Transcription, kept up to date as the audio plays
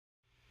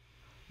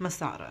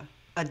Masada,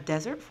 a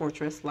desert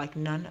fortress like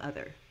none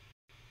other.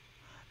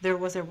 There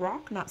was a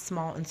rock not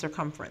small in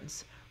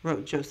circumference,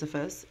 wrote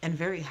Josephus, and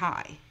very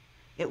high.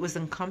 It was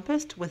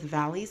encompassed with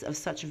valleys of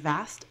such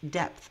vast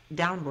depth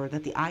downward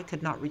that the eye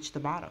could not reach the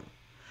bottom.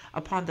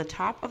 Upon the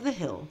top of the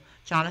hill,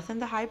 Jonathan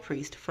the high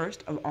priest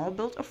first of all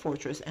built a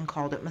fortress and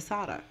called it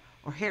Masada,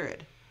 or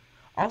Herod.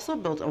 Also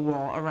built a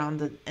wall around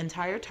the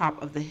entire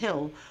top of the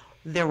hill.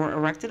 There were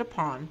erected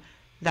upon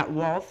that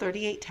wall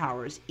 38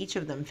 towers, each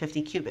of them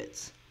 50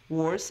 cubits.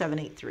 Wars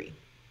 783.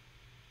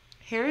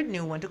 Herod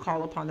knew when to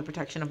call upon the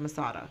protection of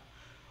Masada.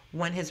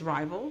 When his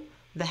rival,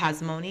 the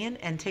Hasmonean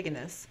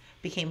Antigonus,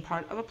 became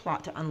part of a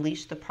plot to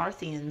unleash the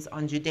Parthians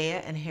on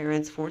Judea and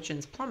Herod's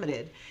fortunes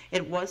plummeted,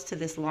 it was to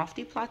this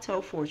lofty plateau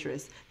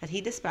fortress that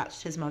he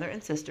dispatched his mother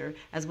and sister,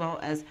 as well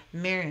as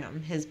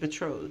Miriam, his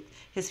betrothed,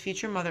 his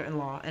future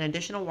mother-in-law, and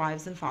additional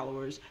wives and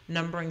followers,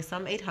 numbering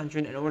some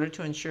 800 in order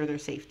to ensure their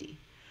safety.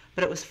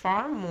 But it was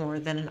far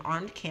more than an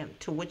armed camp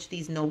to which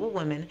these noble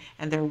women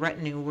and their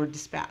retinue were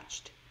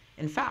dispatched.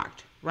 In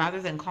fact, rather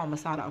than call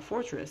Masada a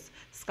fortress,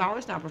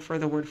 scholars now prefer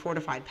the word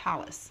fortified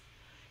palace.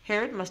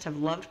 Herod must have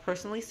loved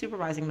personally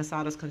supervising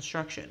Masada's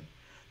construction.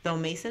 Though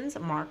masons'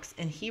 marks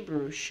in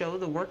Hebrew show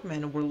the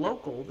workmen were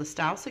local, the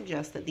style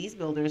suggests that these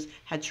builders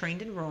had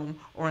trained in Rome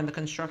or in the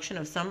construction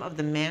of some of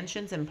the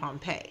mansions in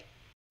Pompeii.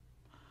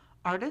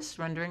 Artist's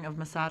rendering of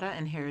Masada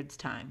in Herod's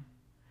time.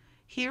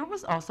 Here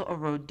was also a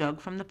road dug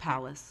from the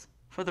palace,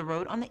 for the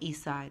road on the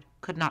east side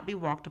could not be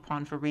walked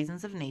upon for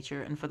reasons of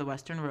nature, and for the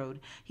western road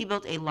he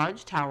built a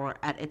large tower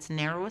at its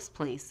narrowest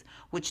place,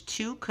 which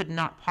two could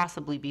not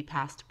possibly be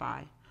passed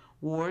by.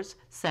 Wars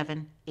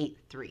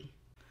 783.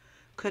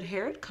 Could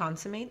Herod,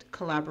 consummate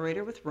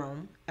collaborator with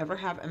Rome, ever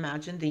have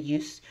imagined the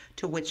use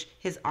to which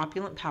his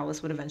opulent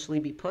palace would eventually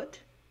be put?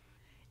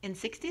 In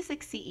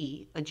 66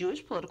 CE, a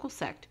Jewish political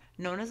sect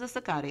known as the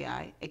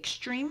Sicarii,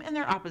 extreme in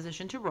their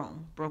opposition to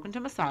Rome, broke into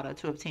Masada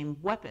to obtain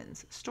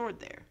weapons stored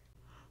there.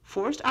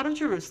 Forced out of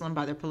Jerusalem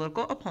by their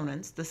political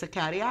opponents, the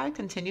Sicarii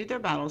continued their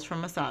battles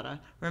from Masada,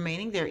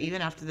 remaining there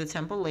even after the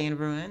temple lay in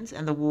ruins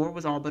and the war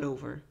was all but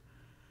over.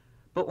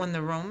 But when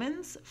the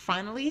Romans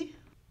finally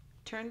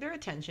turned their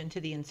attention to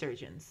the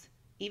insurgents,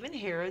 even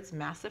Herod's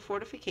massive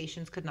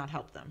fortifications could not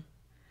help them.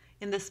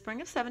 In the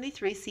spring of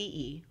 73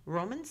 CE,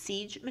 Roman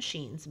siege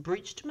machines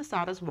breached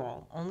Masada's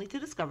wall, only to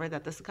discover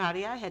that the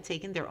Sicarii had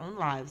taken their own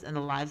lives and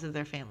the lives of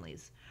their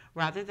families,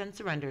 rather than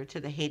surrender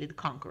to the hated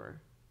conqueror.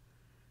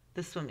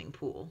 The swimming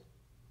pool,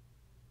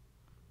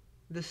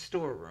 the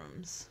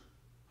storerooms,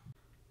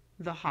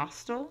 the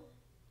hostel,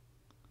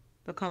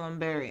 the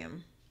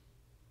columbarium,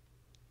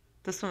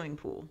 the swimming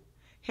pool.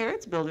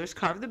 Herod's builders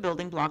carved the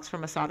building blocks for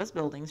Masada's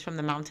buildings from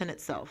the mountain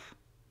itself.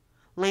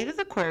 Later,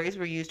 the quarries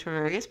were used for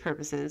various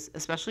purposes,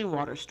 especially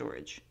water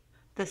storage.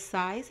 The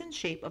size and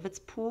shape of its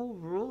pool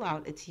rule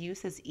out its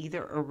use as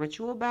either a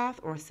ritual bath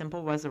or a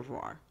simple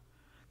reservoir.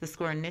 The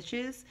square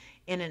niches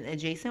in an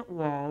adjacent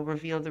wall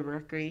reveal the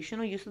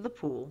recreational use of the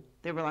pool.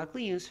 They were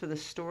likely used for the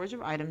storage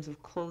of items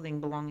of clothing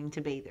belonging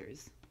to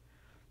bathers.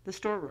 The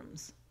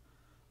storerooms.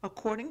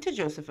 According to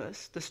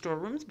Josephus, the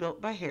storerooms built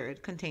by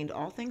Herod contained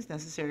all things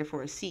necessary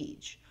for a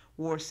siege.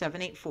 War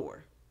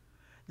 784.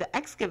 The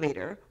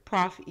excavator,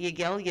 Prof.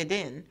 Yigal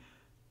Yadin,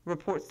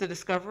 reports the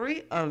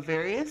discovery of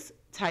various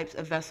types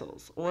of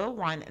vessels, oil,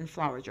 wine, and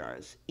flour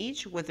jars,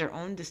 each with their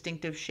own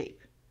distinctive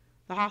shape.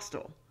 The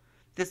hostel.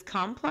 This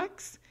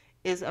complex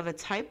is of a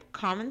type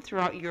common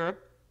throughout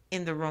Europe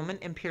in the Roman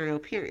imperial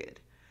period.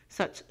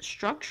 Such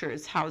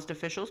structures housed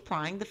officials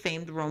plying the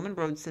famed Roman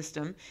road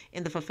system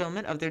in the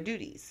fulfillment of their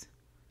duties.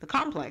 The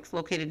complex,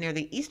 located near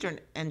the eastern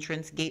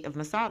entrance gate of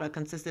Masada,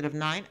 consisted of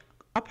 9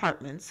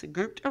 apartments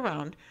grouped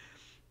around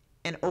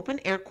an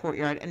open-air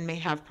courtyard and may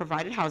have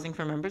provided housing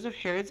for members of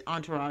Herod's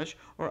entourage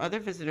or other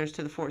visitors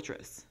to the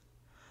fortress.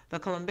 The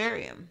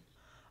columbarium.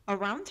 A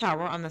round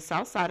tower on the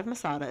south side of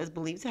Masada is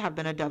believed to have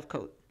been a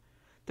dovecote.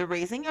 The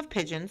raising of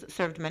pigeons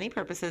served many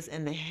purposes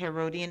in the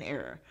Herodian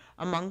era,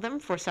 among them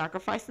for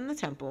sacrifice in the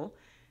temple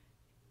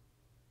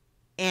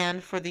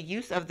and for the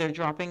use of their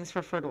droppings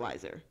for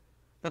fertilizer.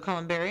 The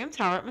columbarium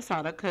tower at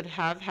Masada could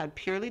have had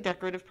purely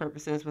decorative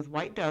purposes, with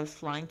white doves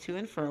flying to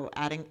and fro,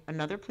 adding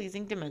another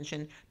pleasing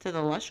dimension to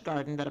the lush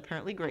garden that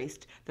apparently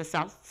graced the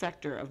south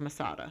sector of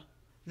Masada.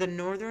 The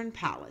Northern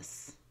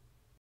Palace.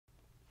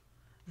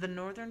 The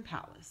Northern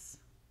Palace.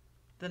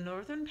 The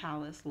Northern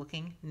Palace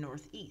looking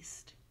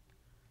northeast.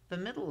 The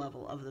middle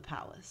level of the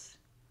palace.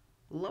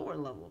 Lower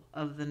level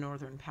of the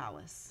Northern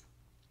Palace.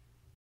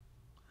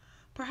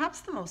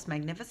 Perhaps the most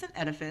magnificent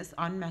edifice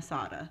on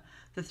Masada,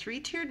 the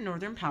 3-tiered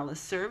Northern Palace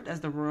served as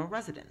the royal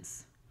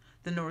residence.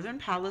 The Northern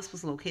Palace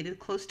was located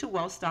close to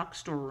well-stocked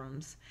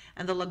storerooms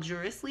and the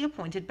luxuriously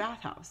appointed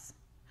bathhouse.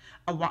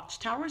 A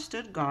watchtower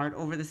stood guard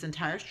over this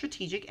entire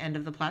strategic end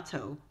of the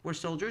plateau, where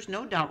soldiers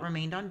no doubt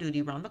remained on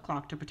duty round the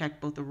clock to protect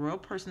both the royal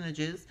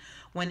personages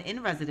when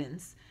in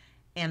residence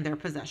and their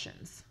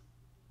possessions.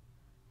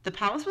 The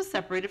palace was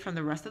separated from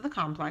the rest of the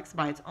complex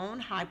by its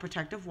own high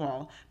protective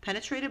wall,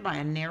 penetrated by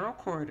a narrow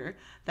corridor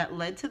that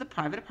led to the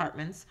private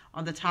apartments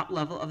on the top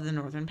level of the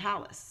Northern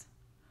Palace.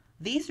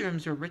 These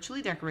rooms were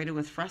richly decorated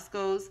with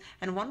frescoes,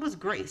 and one was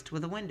graced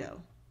with a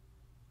window.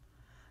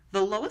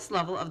 The lowest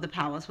level of the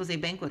palace was a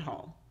banquet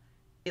hall.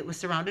 It was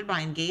surrounded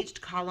by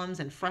engaged columns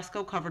and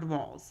fresco-covered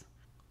walls.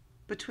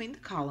 Between the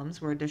columns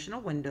were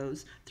additional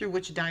windows through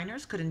which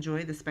diners could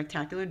enjoy the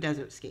spectacular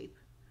desertscape.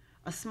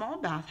 A small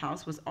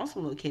bathhouse was also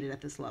located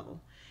at this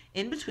level.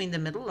 In between the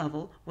middle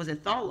level was a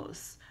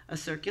thalos, a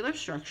circular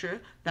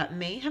structure that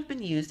may have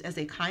been used as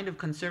a kind of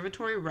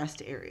conservatory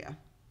rest area.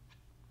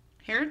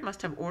 Herod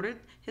must have ordered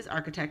his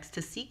architects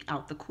to seek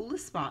out the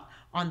coolest spot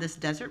on this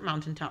desert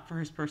mountaintop for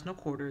his personal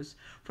quarters,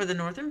 for the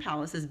northern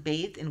palace is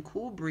bathed in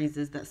cool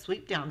breezes that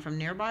sweep down from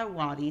nearby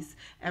wadis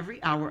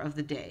every hour of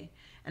the day,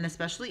 and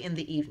especially in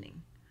the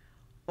evening.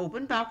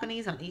 Open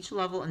balconies on each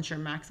level ensure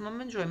maximum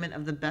enjoyment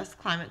of the best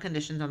climate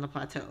conditions on the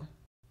plateau.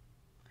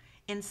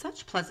 In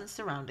such pleasant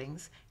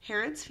surroundings,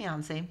 Herod's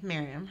fiancée,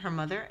 Miriam, her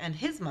mother, and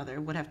his mother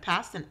would have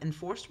passed an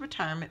enforced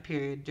retirement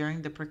period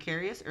during the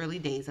precarious early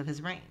days of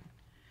his reign.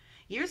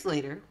 Years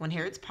later, when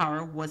Herod's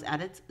power was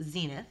at its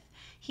zenith,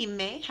 he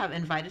may have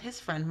invited his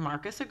friend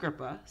Marcus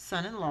Agrippa,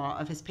 son-in-law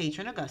of his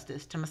patron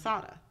Augustus, to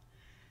Masada.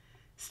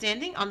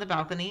 Standing on the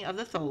balcony of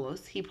the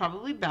Tholos, he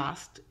probably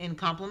basked in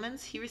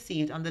compliments he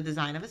received on the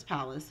design of his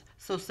palace,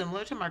 so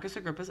similar to Marcus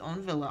Agrippa's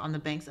own villa on the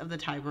banks of the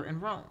Tiber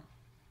in Rome.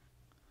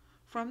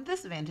 From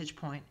this vantage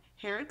point,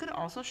 Herod could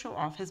also show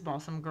off his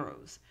balsam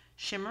groves,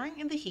 shimmering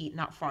in the heat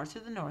not far to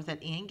the north at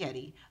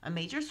En-Gedi, a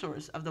major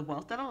source of the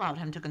wealth that allowed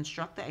him to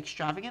construct the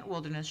extravagant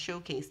wilderness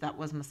showcase that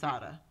was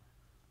Masada.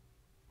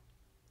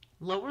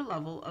 Lower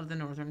level of the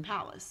northern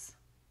palace.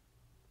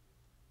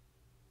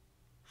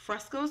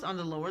 Frescoes on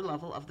the lower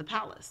level of the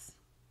palace.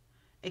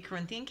 A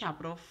Corinthian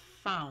capital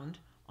found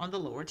on the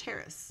lower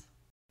terrace.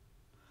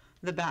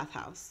 The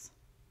bathhouse.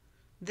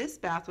 This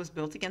bath was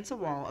built against a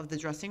wall of the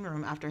dressing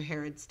room after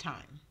Herod's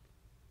time.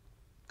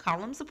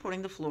 Columns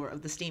supporting the floor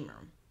of the steam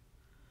room.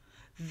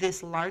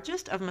 This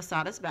largest of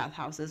Masada's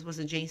bathhouses was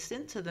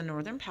adjacent to the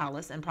northern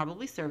palace and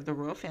probably served the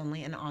royal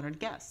family and honored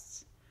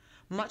guests.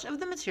 Much of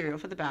the material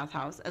for the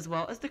bathhouse, as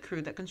well as the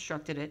crew that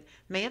constructed it,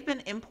 may have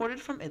been imported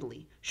from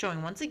Italy,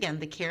 showing once again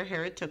the care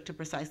Herod took to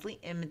precisely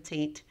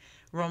imitate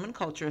Roman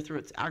culture through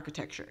its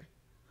architecture.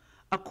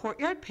 A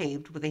courtyard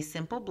paved with a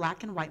simple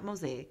black and white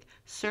mosaic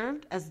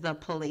served as the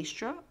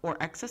palaestra or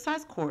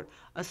exercise court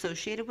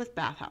associated with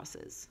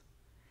bathhouses.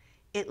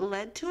 It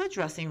led to a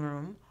dressing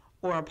room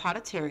or a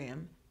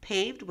potatorium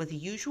paved with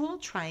usual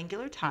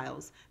triangular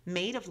tiles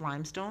made of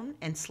limestone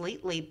and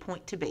slate laid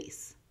point to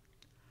base.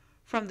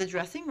 From the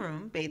dressing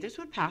room, bathers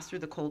would pass through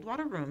the cold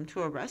water room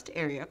to a rest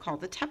area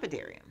called the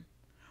tepidarium,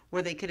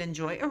 where they could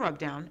enjoy a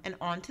rubdown, and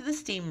on to the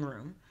steam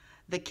room,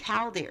 the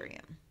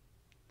caldarium.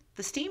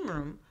 The steam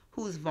room,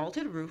 whose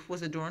vaulted roof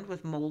was adorned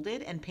with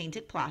molded and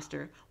painted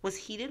plaster, was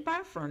heated by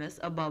a furnace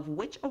above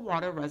which a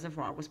water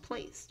reservoir was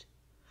placed.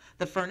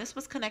 The furnace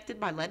was connected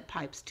by lead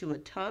pipes to a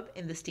tub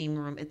in the steam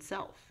room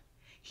itself.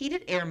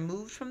 Heated air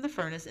moved from the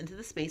furnace into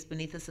the space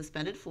beneath the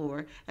suspended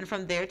floor, and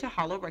from there to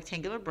hollow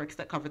rectangular bricks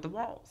that covered the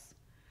walls.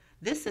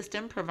 This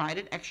system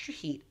provided extra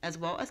heat as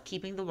well as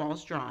keeping the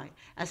walls dry,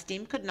 as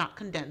steam could not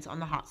condense on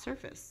the hot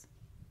surface.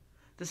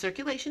 The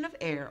circulation of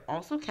air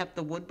also kept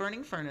the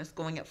wood-burning furnace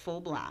going at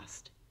full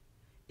blast.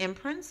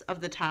 Imprints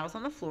of the tiles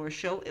on the floor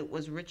show it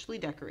was richly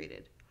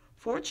decorated.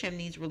 4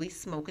 chimneys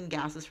released smoke and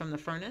gases from the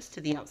furnace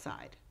to the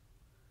outside.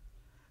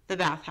 The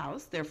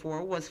bathhouse,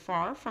 therefore, was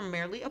far from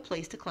merely a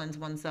place to cleanse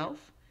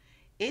oneself.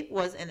 It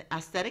was an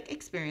aesthetic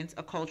experience,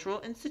 a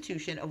cultural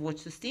institution of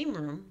which the steam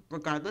room,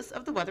 regardless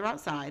of the weather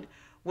outside,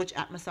 which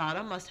at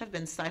Masada must have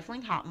been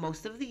stifling hot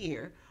most of the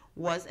year,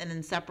 was an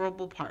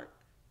inseparable part.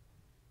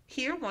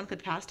 Here one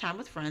could pass time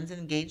with friends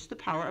and gauge the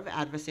power of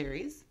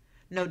adversaries.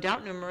 No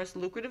doubt numerous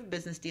lucrative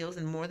business deals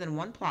and more than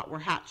one plot were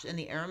hatched in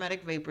the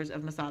aromatic vapors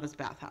of Masada's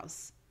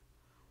bathhouse.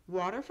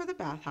 Water for the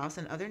bathhouse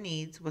and other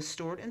needs was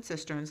stored in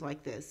cisterns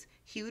like this,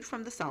 hewed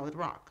from the solid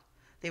rock.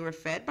 They were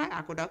fed by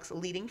aqueducts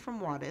leading from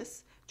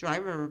wadis, dry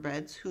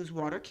riverbeds whose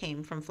water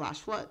came from flash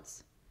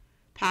floods.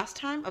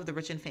 Pastime of the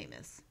rich and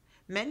famous.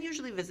 Men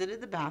usually visited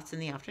the baths in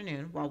the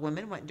afternoon, while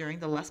women went during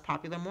the less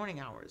popular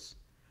morning hours.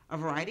 A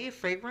variety of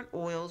fragrant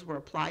oils were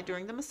applied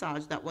during the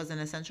massage that was an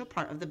essential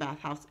part of the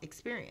bathhouse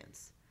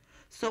experience.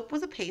 Soap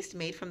was a paste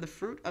made from the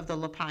fruit of the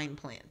lapine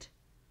plant.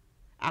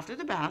 After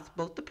the bath,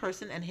 both the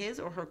person and his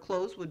or her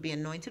clothes would be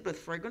anointed with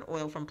fragrant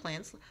oil from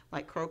plants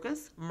like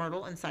crocus,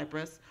 myrtle, and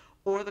cypress,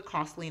 or the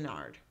costly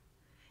nard.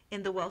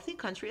 In the wealthy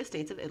country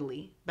estates of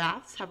Italy,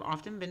 baths have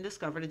often been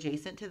discovered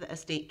adjacent to the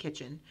estate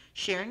kitchen,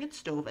 sharing its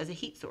stove as a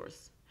heat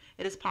source.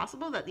 It is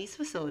possible that these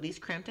facilities,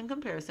 cramped in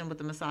comparison with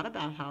the Masada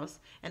bathhouse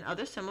and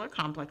other similar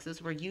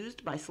complexes, were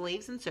used by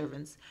slaves and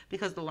servants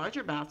because the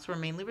larger baths were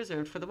mainly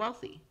reserved for the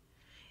wealthy.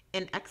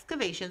 In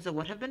excavations of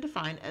what have been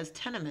defined as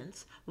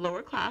tenements,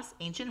 lower-class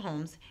ancient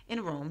homes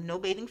in Rome, no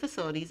bathing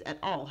facilities at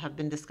all have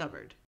been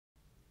discovered.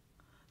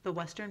 The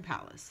Western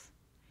Palace.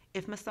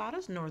 If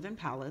Masada's northern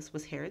palace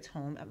was Herod's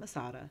home at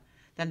Masada,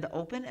 then the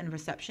open and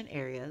reception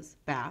areas,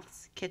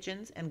 baths,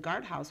 kitchens, and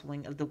guardhouse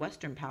wing of the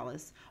Western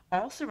Palace,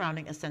 all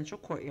surrounding a central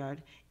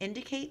courtyard,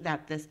 indicate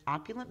that this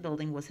opulent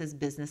building was his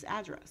business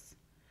address.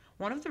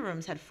 One of the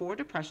rooms had 4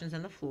 depressions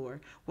in the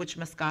floor, which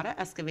Mascata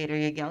excavator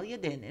Yagel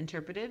Yadin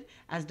interpreted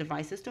as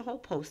devices to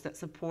hold posts that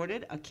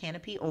supported a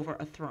canopy over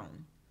a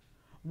throne.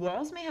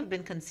 Walls may have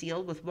been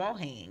concealed with wall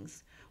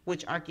hangings,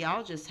 which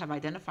archaeologists have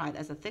identified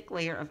as a thick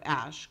layer of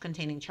ash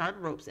containing charred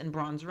ropes and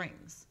bronze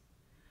rings.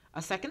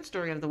 A second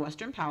story of the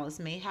Western Palace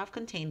may have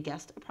contained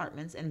guest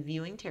apartments and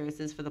viewing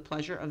terraces for the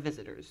pleasure of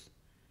visitors.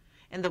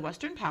 In the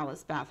Western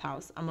Palace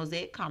bathhouse, a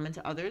mosaic common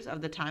to others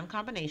of the time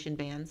combination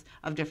bands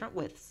of different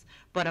widths,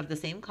 but of the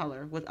same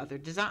color with other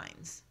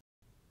designs.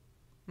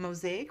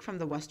 Mosaic from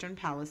the Western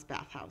Palace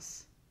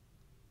bathhouse.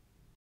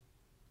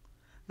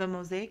 The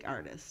mosaic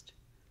artist.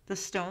 The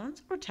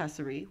stones or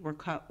tesserae were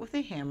cut with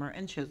a hammer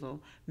and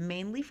chisel,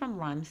 mainly from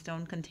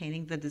limestone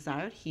containing the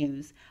desired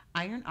hues,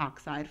 iron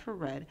oxide for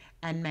red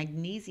and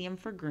magnesium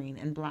for green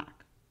and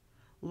black.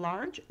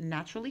 Large,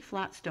 naturally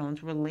flat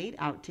stones were laid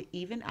out to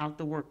even out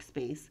the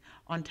workspace,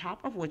 on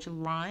top of which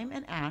lime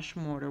and ash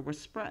mortar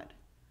was spread.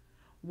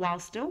 While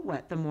still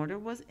wet, the mortar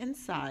was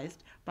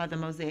incised by the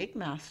mosaic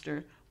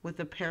master with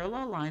the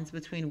parallel lines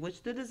between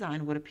which the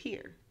design would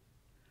appear.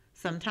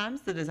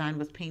 Sometimes the design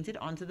was painted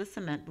onto the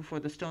cement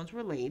before the stones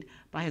were laid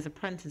by his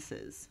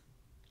apprentices.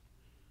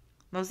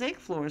 Mosaic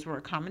floors were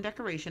a common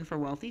decoration for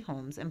wealthy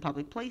homes and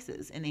public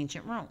places in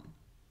ancient Rome.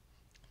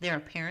 Their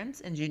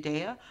appearance in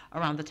Judea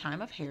around the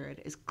time of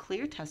Herod is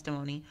clear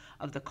testimony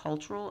of the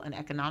cultural and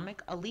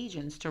economic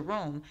allegiance to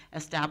Rome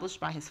established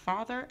by his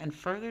father and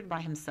furthered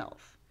by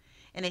himself.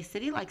 In a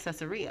city like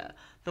Caesarea,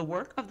 the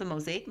work of the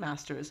mosaic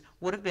masters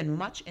would have been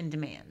much in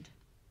demand.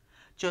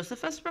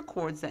 Josephus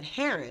records that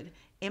Herod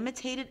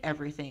imitated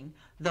everything,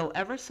 though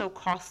ever so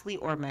costly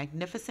or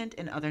magnificent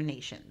in other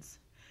nations.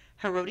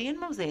 Herodian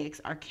mosaics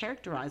are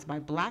characterized by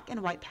black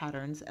and white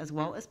patterns as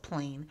well as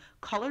plain,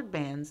 colored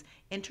bands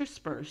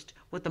interspersed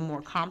with the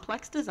more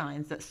complex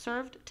designs that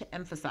served to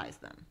emphasize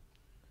them.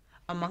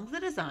 Among the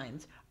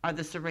designs are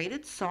the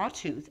serrated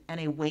sawtooth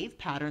and a wave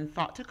pattern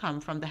thought to come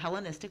from the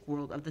Hellenistic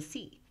world of the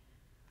sea.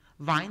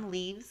 Vine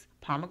leaves,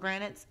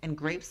 pomegranates, and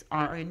grapes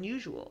are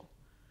unusual.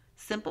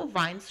 Simple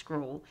vine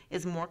scroll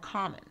is more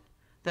common.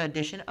 The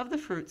addition of the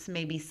fruits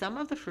may be some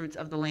of the fruits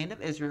of the land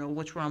of Israel,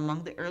 which were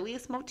among the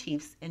earliest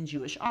motifs in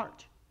Jewish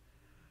art.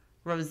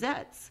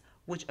 Rosettes,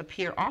 which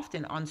appear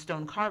often on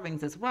stone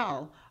carvings as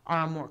well,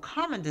 are a more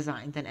common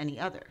design than any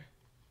other.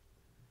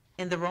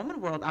 In the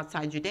Roman world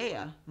outside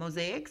Judea,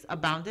 mosaics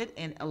abounded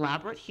in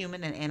elaborate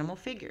human and animal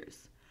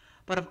figures.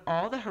 But of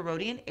all the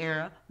Herodian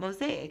era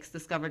mosaics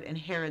discovered in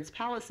Herod's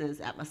palaces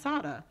at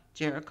Masada,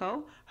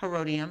 Jericho,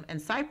 Herodium, and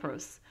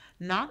Cyprus,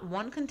 not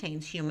one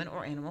contains human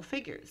or animal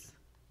figures.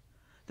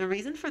 The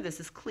reason for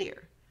this is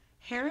clear.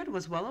 Herod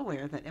was well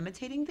aware that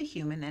imitating the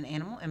human and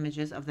animal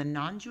images of the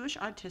non-Jewish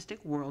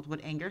artistic world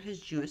would anger his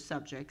Jewish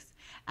subjects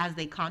as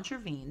they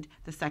contravened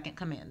the second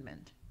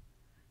commandment.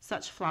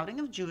 Such flouting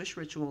of Jewish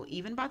ritual,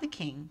 even by the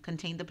king,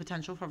 contained the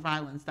potential for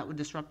violence that would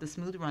disrupt the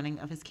smooth running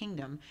of his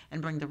kingdom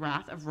and bring the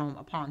wrath of Rome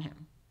upon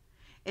him.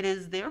 It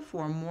is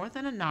therefore more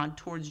than a nod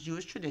towards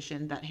Jewish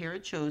tradition that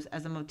Herod chose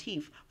as a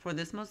motif for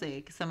this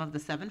mosaic some of the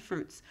 7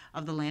 fruits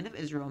of the land of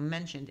Israel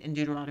mentioned in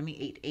Deuteronomy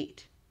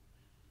 8:8.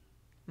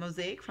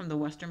 Mosaic from the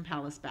Western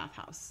Palace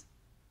bathhouse.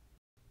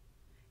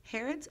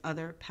 Herod's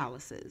other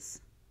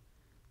palaces.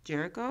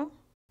 Jericho,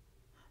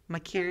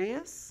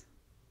 Machaerus,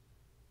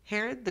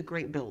 Herod the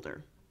Great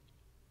Builder.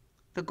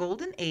 The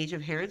golden age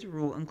of Herod's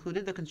rule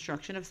included the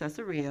construction of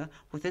Caesarea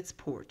with its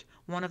port,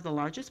 one of the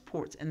largest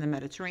ports in the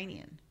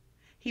Mediterranean.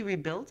 He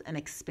rebuilt and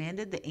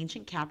expanded the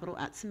ancient capital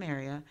at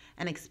Samaria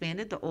and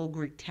expanded the old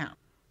Greek town.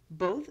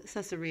 Both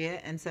Caesarea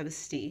and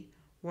Sebaste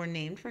were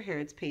named for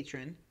Herod's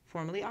patron,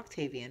 formerly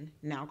Octavian,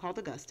 now called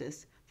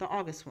Augustus, the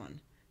August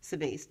one,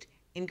 Sebaste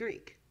in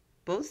Greek.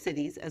 Both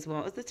cities, as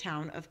well as the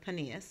town of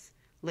Paneas,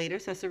 later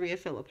Caesarea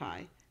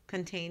Philippi,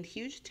 contained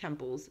huge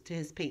temples to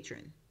his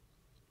patron.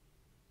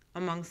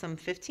 Among some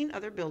 15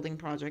 other building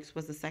projects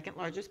was the second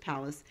largest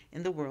palace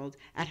in the world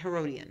at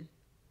Herodion.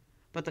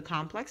 But the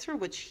complex for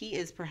which he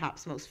is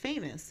perhaps most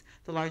famous,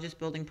 the largest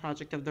building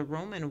project of the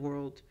Roman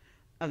world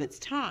of its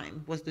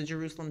time, was the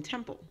Jerusalem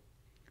Temple.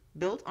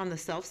 Built on the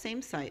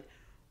self-same site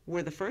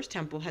where the first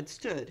temple had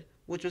stood,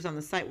 which was on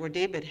the site where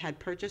David had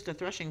purchased a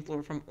threshing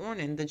floor from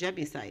Ornan the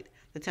Jebusite,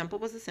 the temple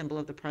was a symbol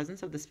of the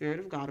presence of the Spirit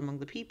of God among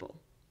the people.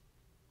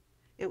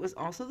 It was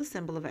also the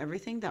symbol of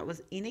everything that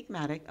was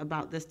enigmatic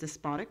about this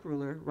despotic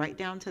ruler, right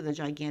down to the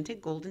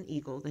gigantic golden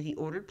eagle that he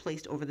ordered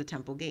placed over the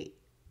temple gate.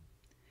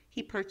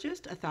 He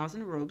purchased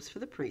 1,000 robes for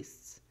the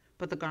priests,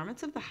 but the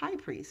garments of the high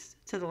priest,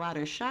 to the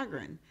latter's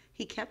chagrin,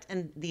 he kept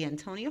in the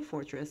Antonia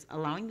fortress,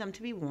 allowing them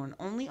to be worn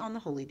only on the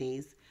holy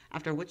days,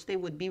 after which they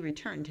would be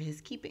returned to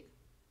his keeping.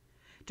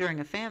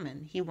 During a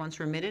famine, he once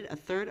remitted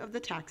 1/3 of the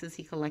taxes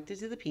he collected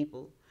to the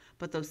people,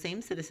 but those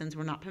same citizens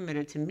were not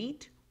permitted to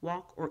meet,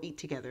 walk, or eat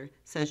together,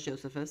 says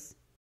Josephus.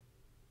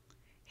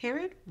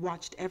 Herod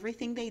watched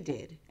everything they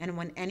did, and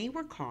when any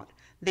were caught,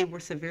 they were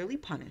severely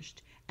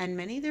punished, and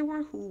many there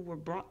were who were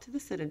brought to the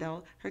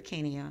citadel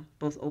Hyrcania,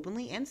 both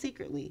openly and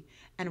secretly,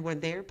 and were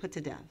there put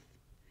to death.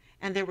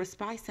 And there were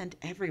spies sent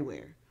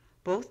everywhere,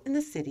 both in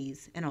the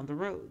cities and on the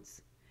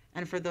roads.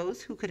 And for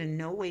those who could in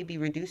no way be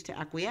reduced to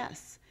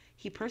acquiesce,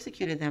 he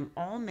persecuted them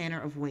all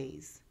manner of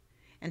ways.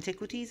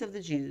 Antiquities of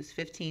the Jews,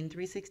 15,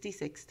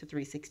 366 to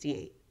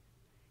 368.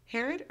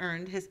 Herod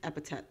earned his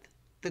epithet,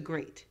 the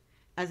Great,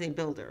 as a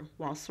builder,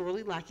 while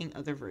sorely lacking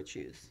other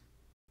virtues.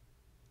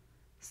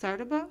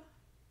 Sardiba,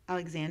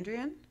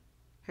 Alexandrian,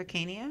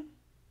 Hyrcania,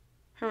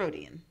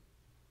 Herodian.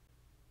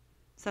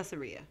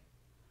 Caesarea.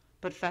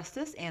 But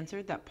Festus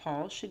answered that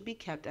Paul should be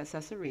kept at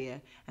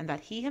Caesarea, and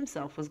that he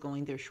himself was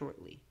going there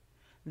shortly.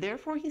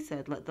 Therefore he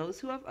said, let those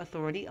who have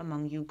authority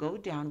among you go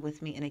down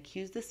with me and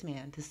accuse this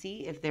man to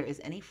see if there is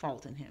any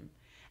fault in him.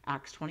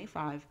 Acts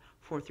 25,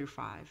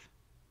 4-5.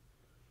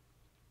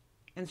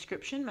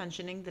 Inscription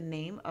mentioning the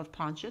name of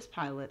Pontius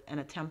Pilate and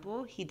a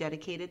temple he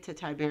dedicated to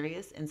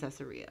Tiberius in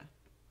Caesarea.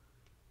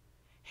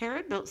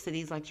 Herod built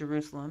cities like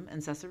Jerusalem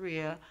and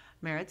Caesarea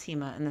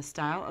Maritima in the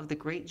style of the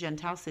great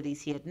Gentile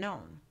cities he had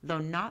known, though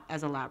not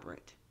as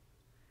elaborate.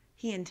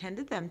 He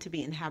intended them to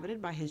be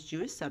inhabited by his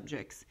Jewish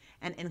subjects,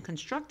 and in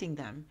constructing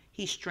them,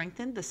 he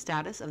strengthened the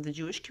status of the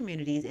Jewish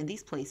communities in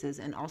these places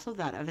and also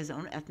that of his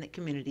own ethnic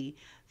community,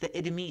 the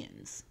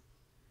Idumeans.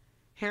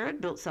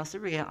 Herod built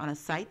Caesarea on a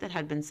site that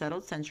had been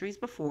settled centuries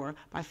before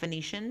by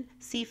Phoenician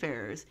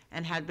seafarers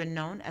and had been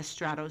known as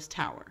Strato's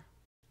Tower.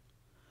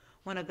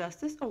 When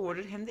Augustus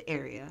awarded him the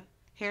area,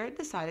 Herod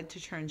decided to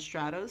turn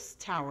Strato's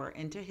Tower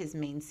into his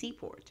main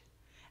seaport,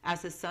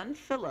 as his son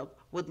Philip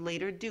would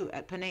later do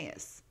at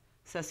Paneas,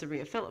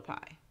 Caesarea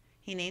Philippi.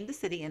 He named the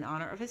city in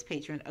honor of his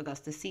patron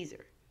Augustus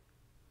Caesar.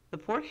 The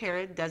port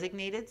Herod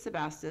designated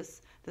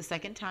Sebastus the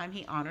second time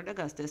he honored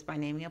Augustus by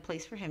naming a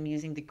place for him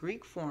using the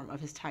Greek form of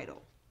his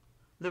title.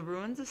 The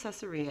ruins of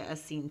Caesarea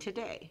as seen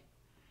today: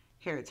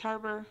 Herod's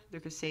Harbor, the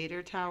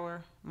Crusader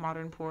Tower,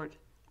 modern port,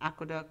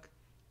 aqueduct,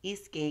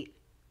 East Gate,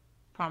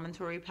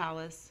 Promontory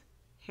Palace,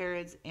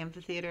 Herod's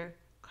Amphitheater,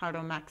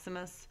 Cardo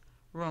Maximus,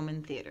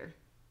 Roman Theater.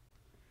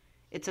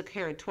 It took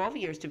Herod 12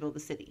 years to build the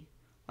city.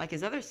 Like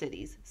his other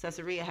cities,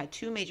 Caesarea had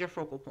two major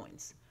focal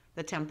points,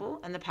 the temple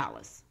and the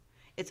palace.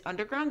 Its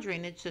underground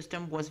drainage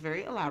system was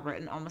very elaborate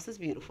and almost as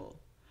beautiful,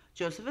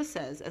 Josephus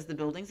says, as the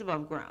buildings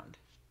above ground.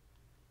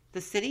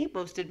 The city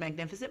boasted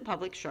magnificent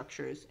public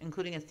structures,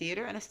 including a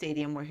theater and a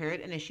stadium where Herod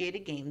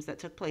initiated games that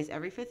took place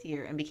every 5th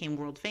year and became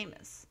world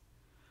famous.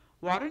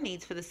 Water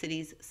needs for the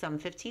city's some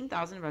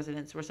 15,000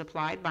 residents were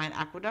supplied by an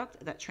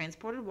aqueduct that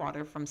transported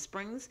water from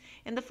springs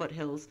in the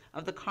foothills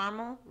of the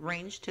Carmel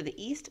range to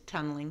the east,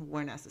 tunneling,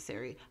 where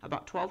necessary,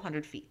 about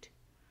 1,200 feet.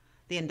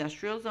 The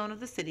industrial zone of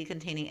the city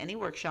containing any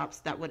workshops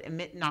that would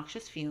emit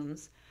noxious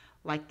fumes,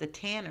 like the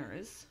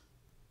tanner's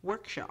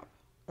workshop,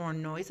 or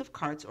noise of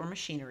carts or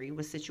machinery,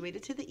 was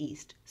situated to the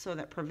east, so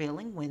that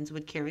prevailing winds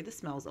would carry the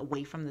smells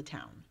away from the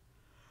town.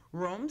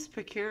 Rome's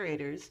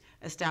procurators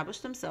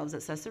established themselves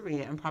at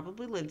Caesarea and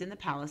probably lived in the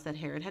palace that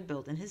Herod had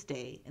built in his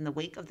day in the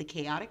wake of the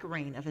chaotic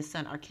reign of his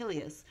son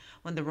Archelaus,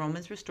 when the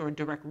Romans restored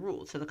direct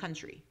rule to the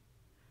country.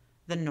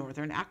 The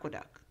Northern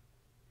Aqueduct.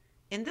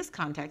 In this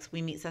context,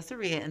 we meet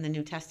Caesarea in the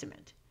New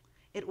Testament.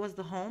 It was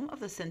the home of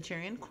the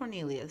centurion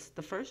Cornelius,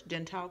 the first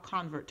Gentile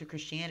convert to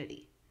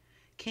Christianity.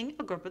 King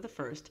Agrippa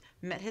I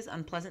met his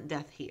unpleasant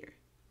death here.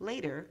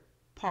 Later,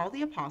 Paul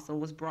the Apostle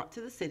was brought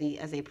to the city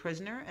as a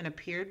prisoner and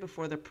appeared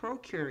before the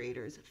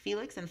procurators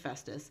Felix and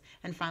Festus,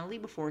 and finally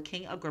before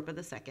King Agrippa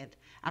II,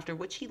 after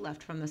which he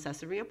left from the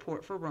Caesarea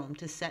port for Rome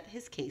to set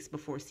his case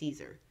before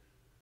Caesar.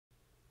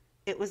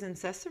 It was in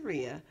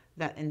Caesarea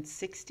that in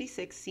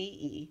 66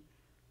 CE,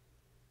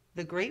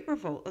 the great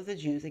revolt of the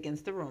Jews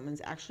against the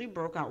Romans actually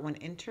broke out when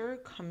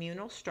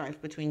intercommunal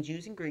strife between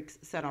Jews and Greeks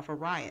set off a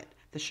riot,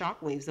 the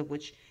shock waves of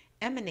which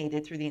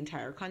emanated through the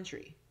entire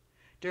country.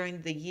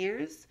 During the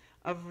years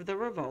of the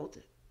revolt,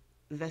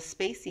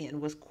 Vespasian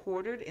was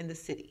quartered in the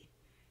city.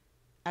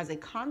 As a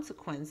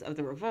consequence of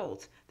the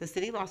revolt, the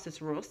city lost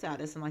its royal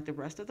status and, like the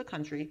rest of the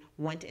country,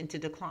 went into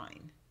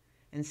decline.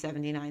 In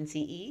 79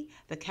 CE,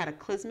 the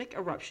cataclysmic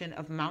eruption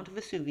of Mount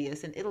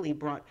Vesuvius in Italy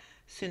brought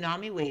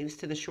tsunami waves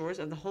to the shores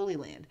of the Holy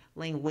Land,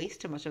 laying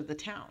waste to much of the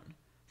town.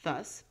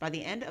 Thus, by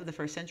the end of the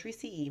 1st century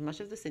CE, much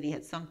of the city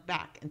had sunk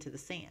back into the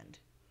sand.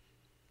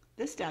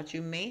 This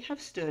statue may have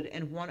stood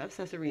in one of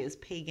Caesarea's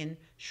pagan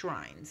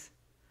shrines,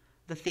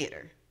 the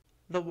theater.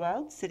 The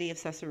walled city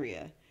of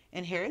Caesarea.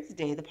 In Herod's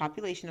day, the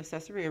population of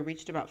Caesarea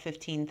reached about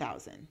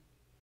 15,000.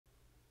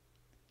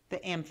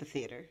 The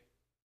amphitheater.